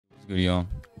Good, y'all.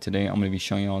 Today I'm going to be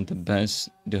showing y'all the best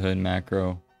Hood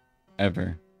macro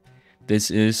ever. This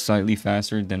is slightly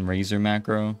faster than Razor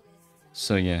macro,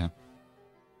 so yeah,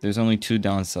 there's only two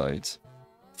downsides.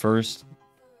 First,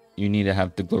 you need to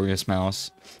have the glorious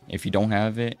mouse. If you don't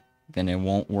have it, then it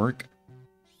won't work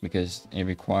because it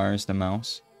requires the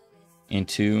mouse. And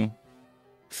two,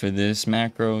 for this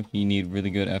macro you need really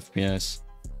good FPS.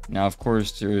 Now, of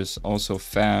course, there's also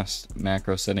fast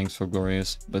macro settings for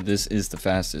glorious, but this is the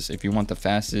fastest. If you want the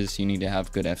fastest, you need to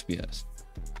have good FPS.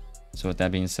 So with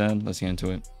that being said, let's get into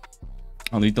it.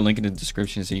 I'll leave the link in the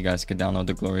description so you guys can download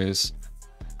the glorious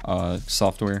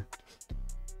software.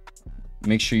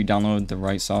 Make sure you download the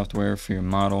right software for your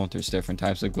model. There's different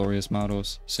types of glorious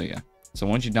models. So yeah, so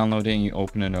once you download it and you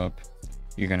open it up,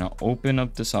 you're gonna open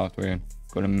up the software,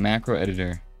 go to macro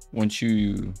editor. Once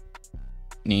you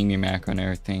name your macro and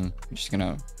everything, you're just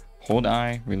gonna hold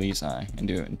I, release I, and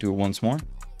do it once more,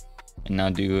 and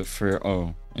now do it for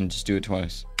O, and just do it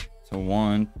twice. So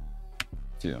 1,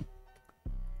 2.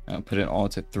 Now put it all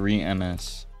to 3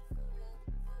 ms.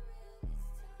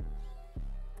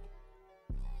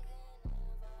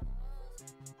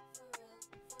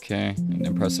 Okay, and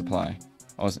then press apply.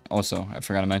 Also, I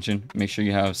forgot to mention, make sure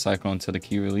you have cycle until the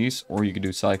key release, or you can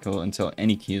do cycle until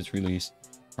any key is released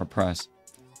or pressed.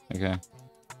 Okay,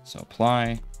 so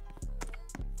apply,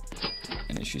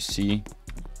 and as you see,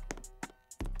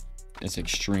 it's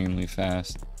extremely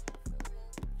fast.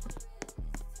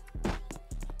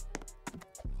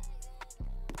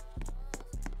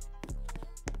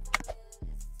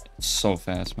 It's so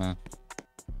fast, man.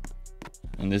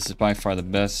 And this is by far the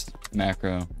best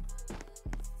macro.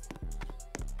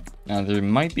 Now, there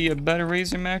might be a better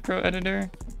Razor macro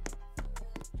editor.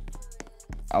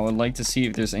 I would like to see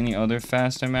if there's any other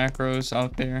faster macros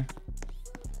out there.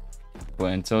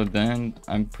 But until then,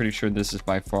 I'm pretty sure this is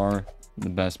by far the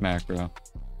best macro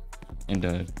in the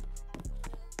Hood.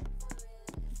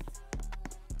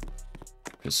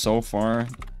 Because so far,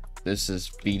 this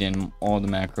is beating all the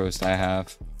macros that I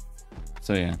have.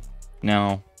 So yeah.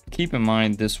 Now, keep in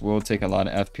mind, this will take a lot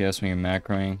of FPS when you're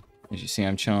macroing. As you see,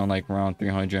 I'm chilling like around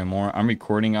 300 and more. I'm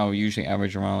recording, I'll usually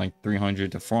average around like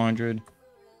 300 to 400.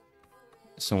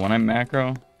 So when I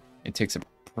macro, it takes a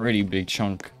pretty big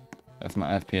chunk of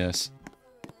my FPS.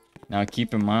 Now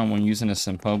keep in mind, when using this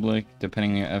in public,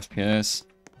 depending on your FPS,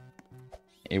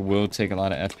 it will take a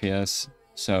lot of FPS.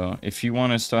 So if you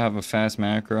want to still have a fast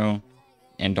macro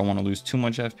and don't want to lose too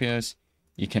much FPS,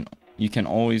 you can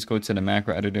always go to the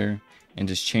macro editor and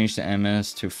just change the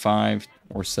ms to 5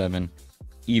 or 7,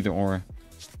 either or,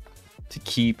 to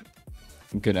keep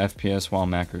good FPS while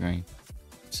macroing.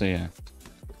 So yeah,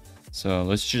 so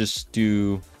let's just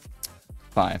do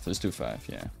 5. Let's do 5.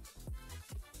 Yeah,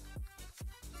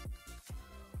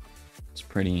 it's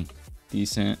pretty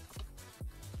decent.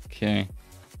 Okay,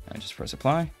 I just press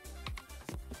apply,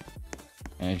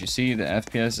 and as you see, the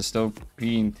FPS is still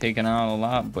being taken out a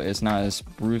lot, but it's not as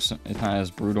brutal. It's not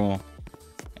as brutal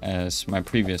as my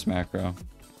previous macro.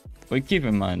 But keep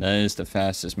in mind, that is the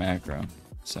fastest macro.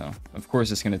 So, of course,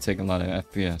 it's going to take a lot of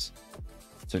FPS.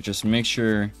 So just make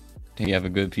sure that you have a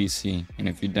good PC. And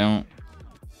if you don't,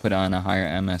 put on a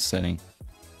higher MS setting.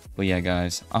 But yeah,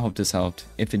 guys, I hope this helped.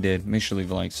 If it did, make sure to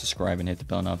leave a like, subscribe, and hit the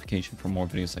bell notification for more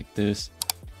videos like this.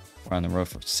 We're on the road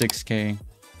for 6K.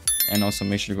 And also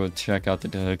make sure to go check out the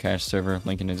Hood Cash server.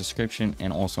 Link in the description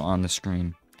and also on the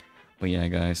screen. But yeah,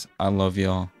 guys, I love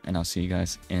y'all. And I'll see you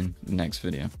guys in the next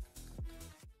video.